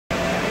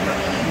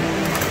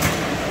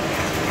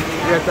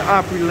at the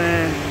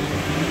Opryland,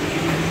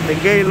 the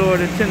Gaylord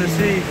in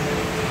Tennessee.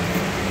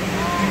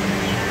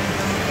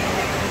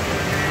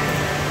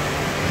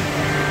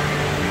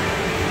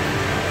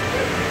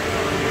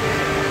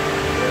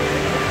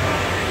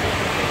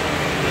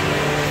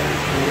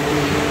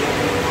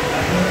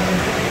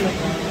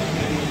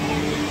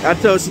 I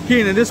told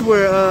Shakina this is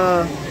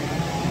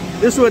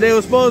where they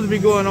were supposed to be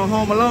going on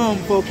Home Alone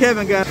before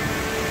Kevin got.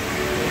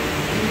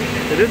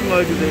 So this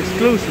mug is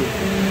exclusive.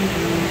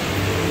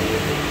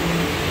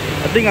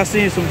 I think I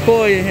seen some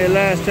koi in here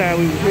last time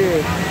we was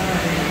here.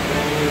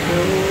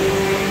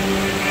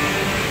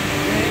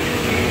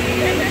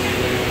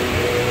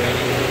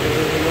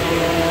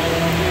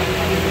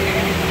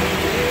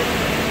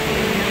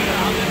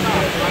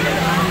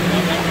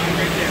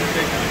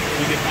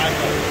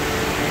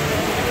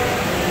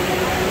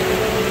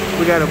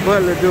 We got a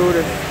butler dude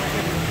that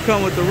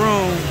come with the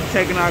room,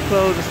 taking our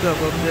clothes and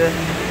stuff up there.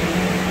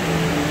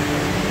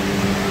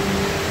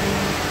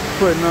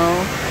 Putting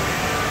on.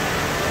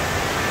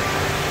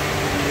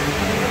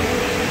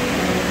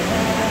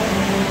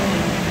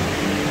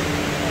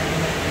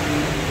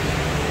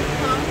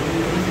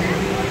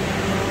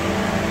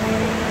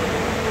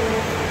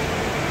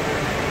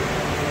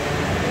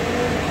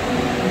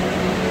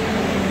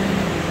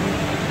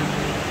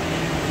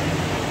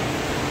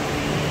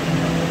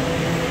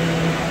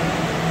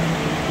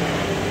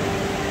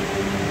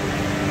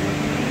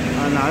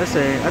 Nah, this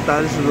ain't. I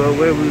thought this was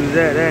where we was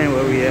at. That ain't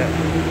where we at.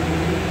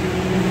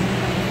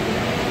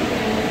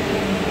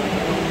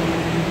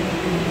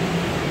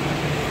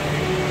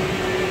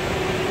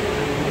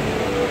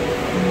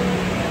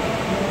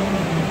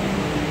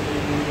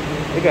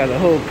 They got a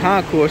whole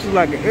concourse. It's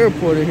like an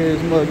airport in here.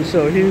 This mug is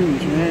so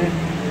huge, man.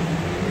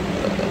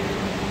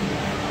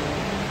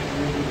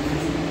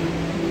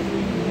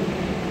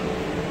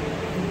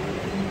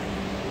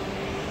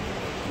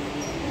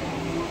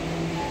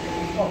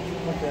 Oh,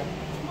 okay.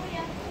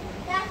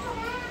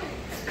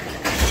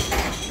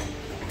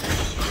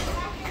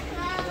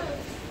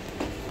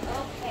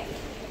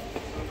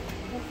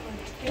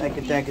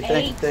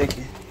 Thank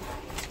you.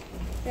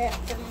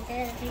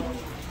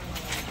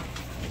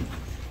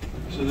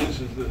 So this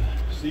is the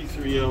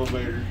C3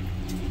 elevator.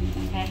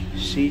 Okay.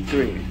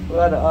 C3. What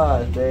are the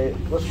odds, babe?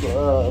 What's the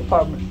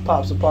apartment?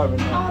 Pop's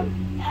apartment number?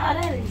 Oh,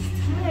 that is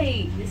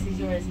tight. This is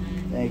yours, huh?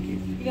 Thank you.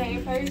 You got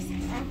your purse?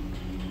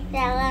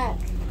 Yeah,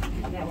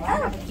 look. Yeah, well, I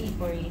have a key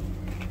for you.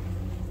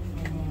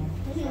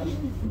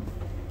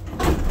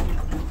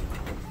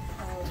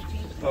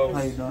 Oh,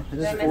 how you doing?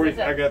 This is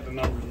 40. I got the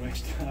numbers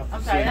mixed up.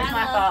 I'm sorry, that's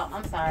my fault.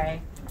 I'm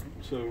sorry.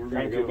 So we're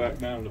going to go back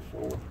down to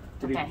 4.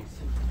 Okay.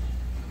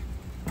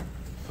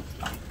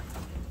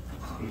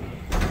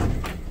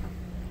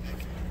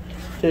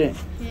 Hey,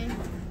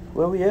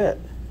 where we at?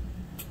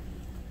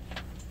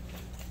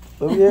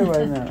 Where we at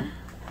right now?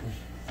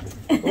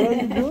 What are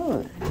you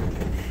doing?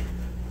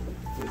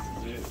 This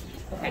is it.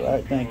 All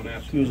right, thank you.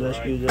 Excuse us.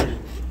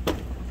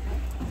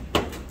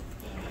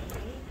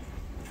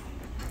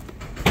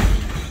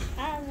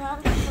 I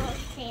lost my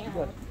tail.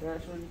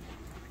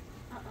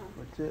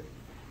 What's it?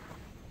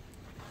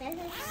 This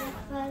is the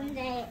fun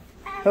day.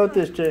 Hold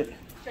this, chick.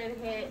 Straight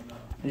ahead.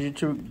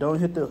 Don't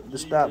hit the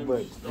stop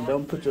button and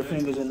don't put your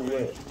fingers in the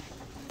way.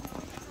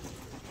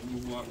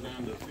 We'll walk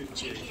down to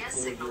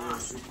 58.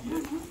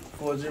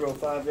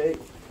 4058.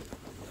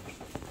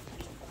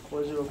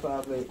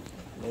 4058,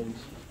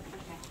 ladies.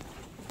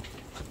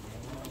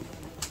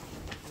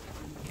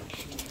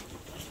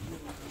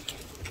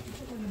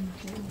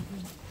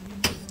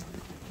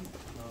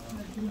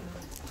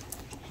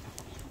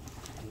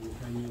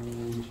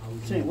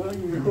 See, why are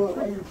you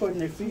recording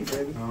their feet,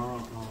 baby?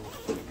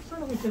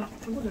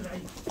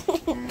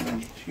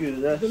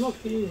 Excuse us.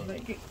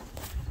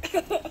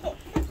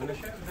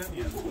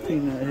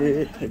 Peanut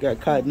head. They got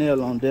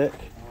Cottonelle on deck.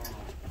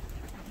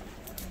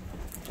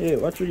 Hey,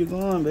 watch where you're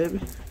going, baby.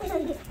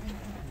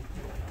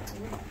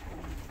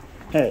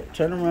 Hey,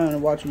 turn around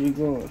and watch where you're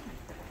going.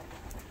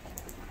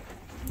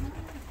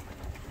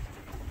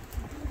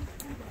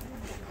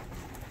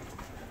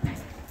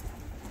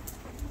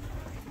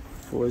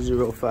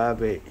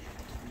 $4058.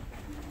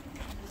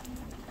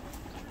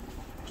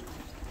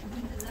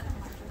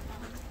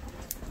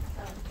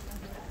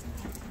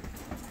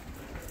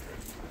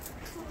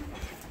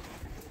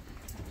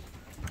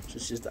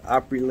 This is the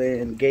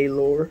Opryland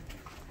Gaylord.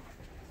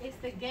 It's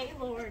the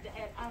Gaylord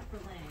at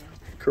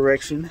Opryland.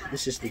 Correction,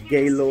 this is the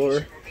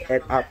Gaylord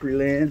at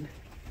Opryland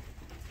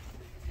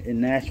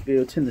in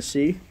Nashville,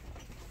 Tennessee.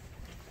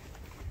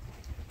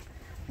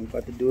 I'm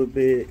about to do it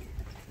big.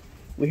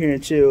 We're here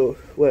until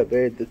what,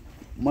 babe? The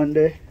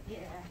Monday? Yeah.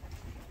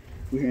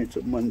 We're here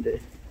until Monday.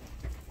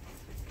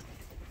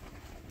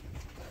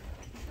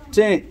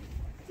 10.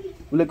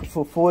 We're looking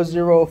for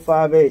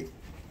 4058.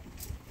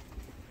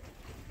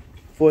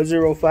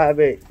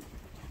 4058.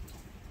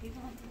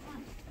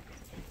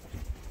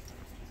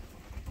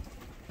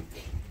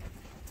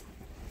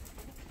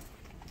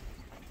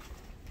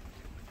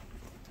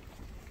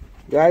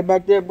 You all right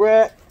back there,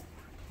 Brad?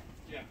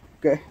 Yeah.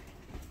 Okay.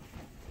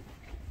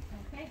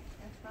 Okay,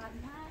 that's 5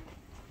 and 9.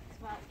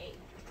 about 8.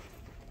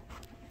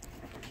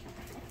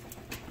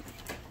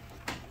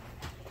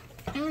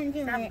 I want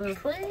to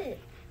do it.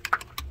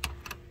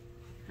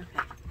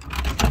 Okay.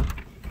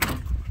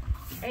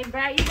 Hey,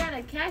 Brad, you got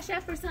a cash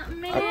app or something,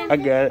 man? I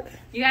got it.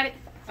 You got it?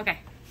 Okay.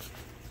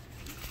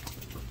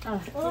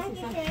 Oh, I want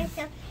to do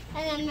it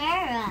in a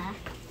mirror.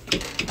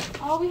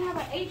 oh, we have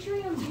an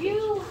atrium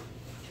view.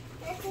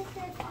 This is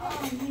the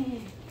Oh,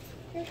 man.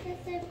 This is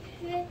the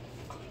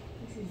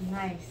This is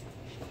nice.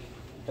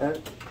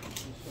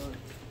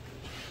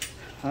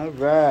 All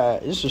right.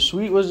 This is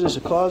sweet. What's this?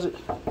 A closet?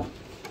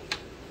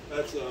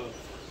 That's a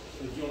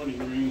adjoining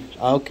room.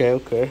 Okay,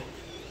 okay.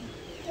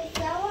 Does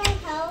someone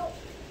help?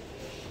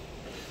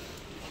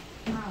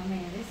 Oh,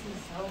 man, this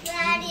is so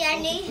Daddy, I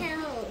need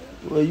help.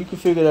 Well, you can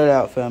figure that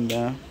out, fam,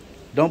 man.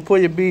 Don't pull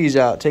your bees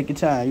out. Take your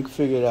time. You can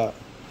figure it out.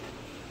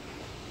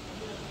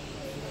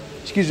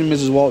 Excuse me,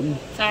 Mrs. Walton.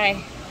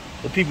 Sorry.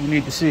 The people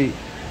need to see.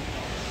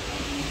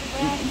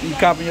 You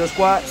copping your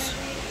squats?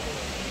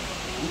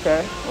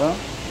 Okay, well.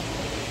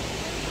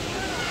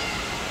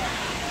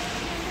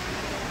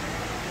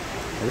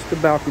 It's the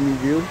balcony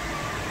view.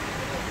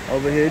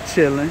 Over here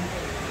chilling.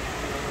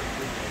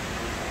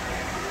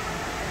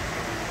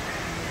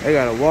 They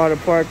got a water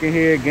park in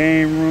here,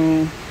 game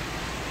room.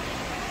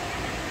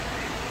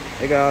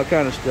 They got all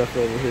kind of stuff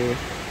over here.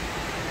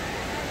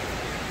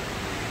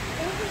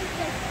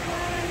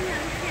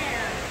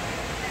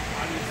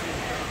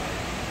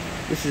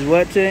 This This is a fun hotel. is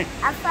what, Tink?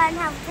 A fun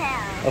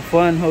hotel. A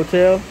fun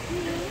hotel?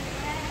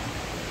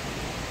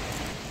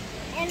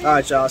 And All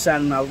right, y'all.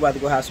 Signing out. We're about to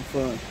go have some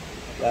fun.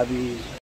 That'll be easy.